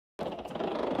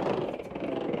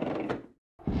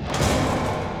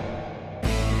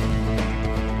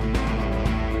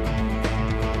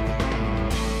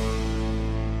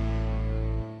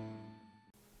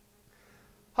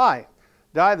Hi,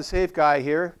 Di the Safe Guy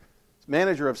here,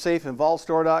 manager of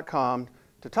safeandvaultstore.com,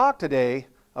 to talk today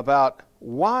about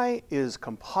why is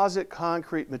composite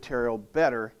concrete material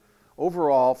better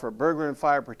overall for burglar and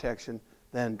fire protection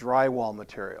than drywall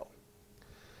material.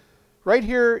 Right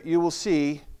here you will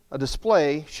see a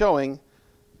display showing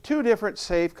two different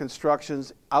safe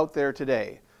constructions out there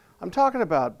today. I'm talking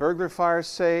about burglar fire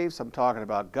safes, I'm talking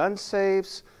about gun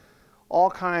safes,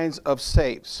 all kinds of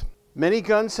safes. Many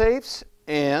gun safes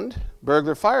and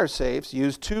burglar fire safes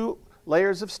use two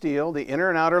layers of steel, the inner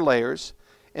and outer layers,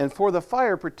 and for the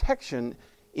fire protection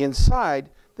inside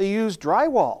they use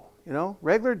drywall,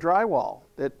 regular drywall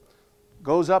that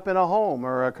goes up in a home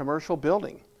or a commercial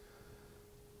building.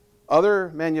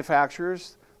 Other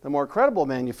manufacturers, the more credible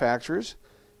manufacturers,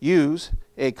 use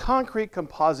a concrete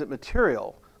composite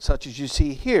material such as you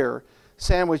see here,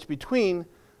 sandwiched between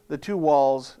the two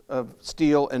walls of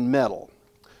steel and metal.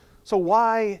 So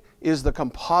why is the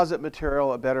composite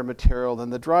material a better material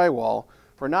than the drywall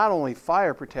for not only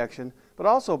fire protection but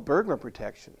also burglar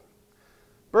protection?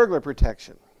 Burglar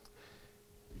protection.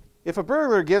 If a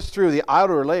burglar gets through the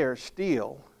outer layer of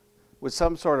steel with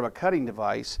some sort of a cutting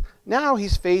device, now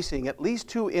he's facing at least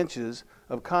 2 inches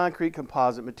of concrete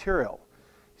composite material.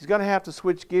 He's going to have to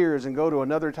switch gears and go to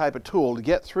another type of tool to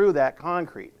get through that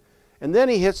concrete. And then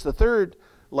he hits the third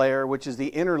layer, which is the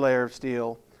inner layer of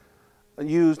steel,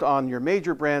 used on your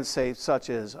major brand safes such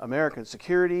as American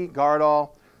Security,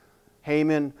 Gardall,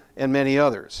 Heyman, and many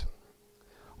others.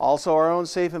 Also, our own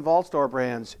Safe and Vault Store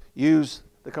brands use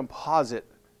the composite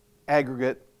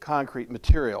aggregate concrete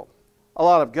material. A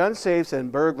lot of gun safes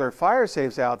and burglar fire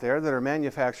safes out there that are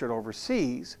manufactured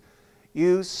overseas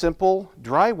use simple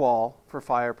drywall for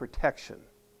fire protection.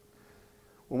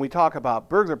 When we talk about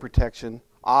burglar protection,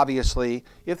 obviously,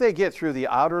 if they get through the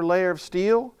outer layer of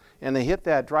steel and they hit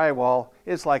that drywall,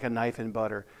 it's like a knife in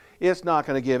butter. It's not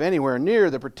going to give anywhere near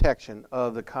the protection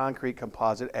of the concrete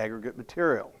composite aggregate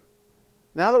material.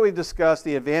 Now that we've discussed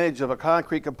the advantage of a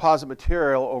concrete composite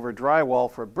material over drywall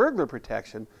for burglar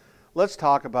protection, let's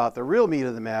talk about the real meat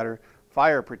of the matter,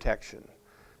 fire protection.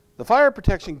 The fire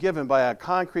protection given by a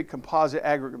concrete composite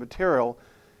aggregate material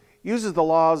uses the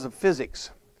laws of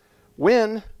physics.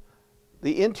 When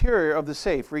the interior of the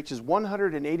safe reaches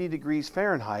 180 degrees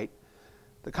Fahrenheit,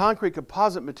 the concrete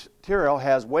composite material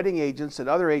has wetting agents and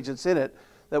other agents in it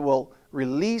that will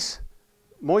release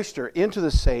moisture into the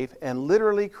safe and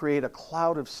literally create a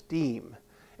cloud of steam.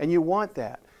 And you want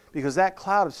that because that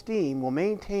cloud of steam will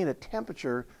maintain a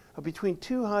temperature of between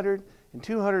 200 and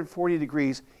 240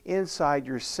 degrees inside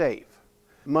your safe.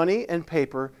 Money and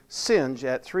paper singe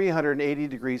at 380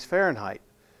 degrees Fahrenheit.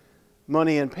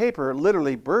 Money and paper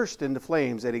literally burst into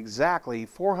flames at exactly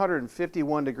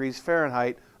 451 degrees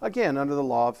Fahrenheit, again under the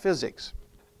law of physics.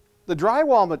 The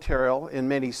drywall material in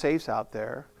many safes out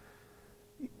there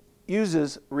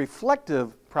uses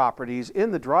reflective properties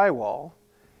in the drywall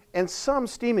and some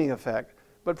steaming effect,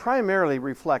 but primarily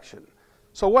reflection.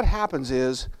 So what happens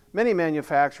is many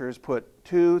manufacturers put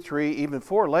 2, 3, even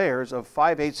 4 layers of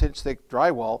 5/8 inch thick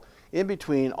drywall in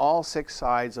between all 6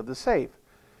 sides of the safe.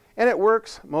 And it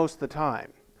works most of the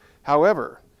time.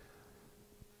 However,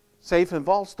 Safe and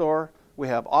Vault Store, we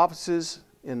have offices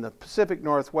in the Pacific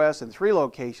Northwest in 3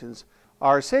 locations.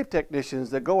 Our safe technicians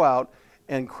that go out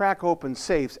and crack open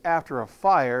safes after a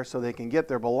fire so they can get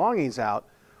their belongings out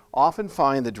often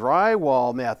find the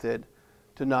drywall method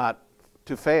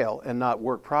to fail and not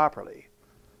work properly.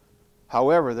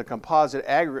 However, the composite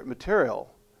aggregate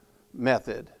material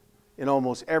method in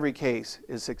almost every case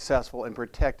is successful in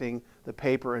protecting the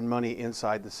paper and money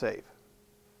inside the safe.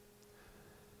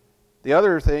 The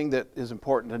other thing that is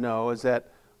important to know is that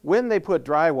when they put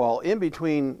drywall in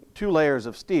between 2 layers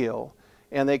of steel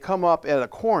and they come up at a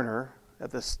corner at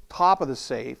the top of the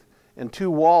safe and 2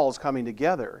 walls coming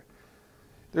together,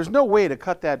 there's no way to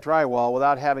cut that drywall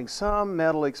without having some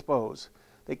metal exposed.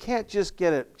 They can't just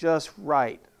get it just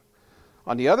right.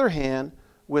 On the other hand,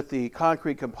 with the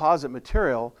concrete composite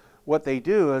material, what they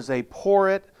do is they pour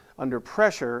it under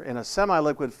pressure in a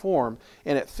semi-liquid form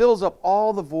and it fills up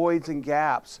all the voids and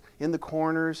gaps in the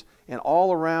corners and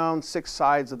all around 6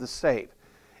 sides of the safe.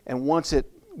 And once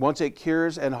it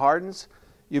cures and hardens,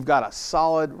 you've got a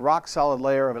solid, rock solid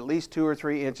layer of at least 2 or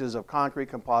 3 inches of concrete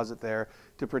composite there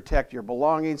to protect your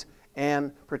belongings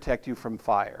and protect you from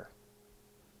fire.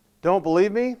 Don't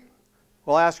believe me?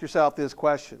 Well, ask yourself this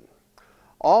question.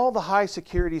 All the high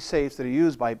security safes that are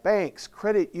used by banks,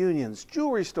 credit unions,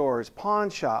 jewelry stores, pawn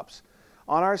shops,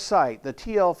 on our site, the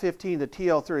TL15 to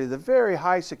TL30, the very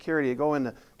high security that go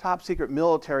into top secret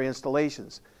military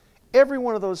installations, every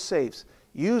one of those safes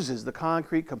uses the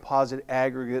concrete composite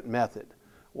aggregate method.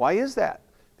 Why is that?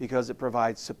 because it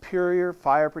provides superior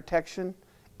fire protection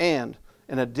and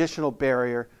an additional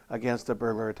barrier against a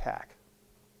burglar attack.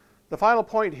 The final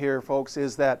point here, folks,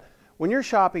 is that when you're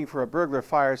shopping for a burglar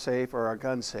fire safe or a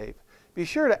gun safe, be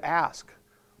sure to ask,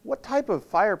 what type of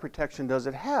fire protection does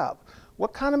it have?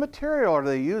 What kind of material are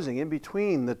they using in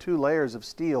between the two layers of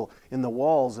steel in the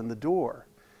walls and the door?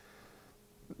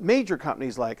 Major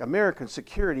companies like American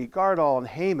Security, Gardall, and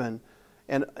Heyman,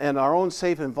 and our own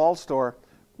Safe and Vault store,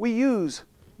 we use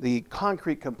the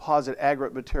concrete composite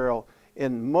aggregate material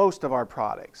in most of our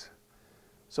products.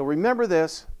 So remember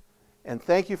this, and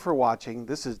thank you for watching.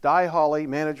 This is Di Hawley,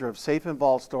 manager of Safe and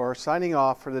Vault store, signing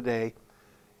off for the day.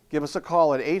 Give us a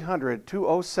call at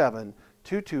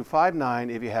 800-207-2259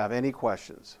 if you have any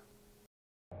questions.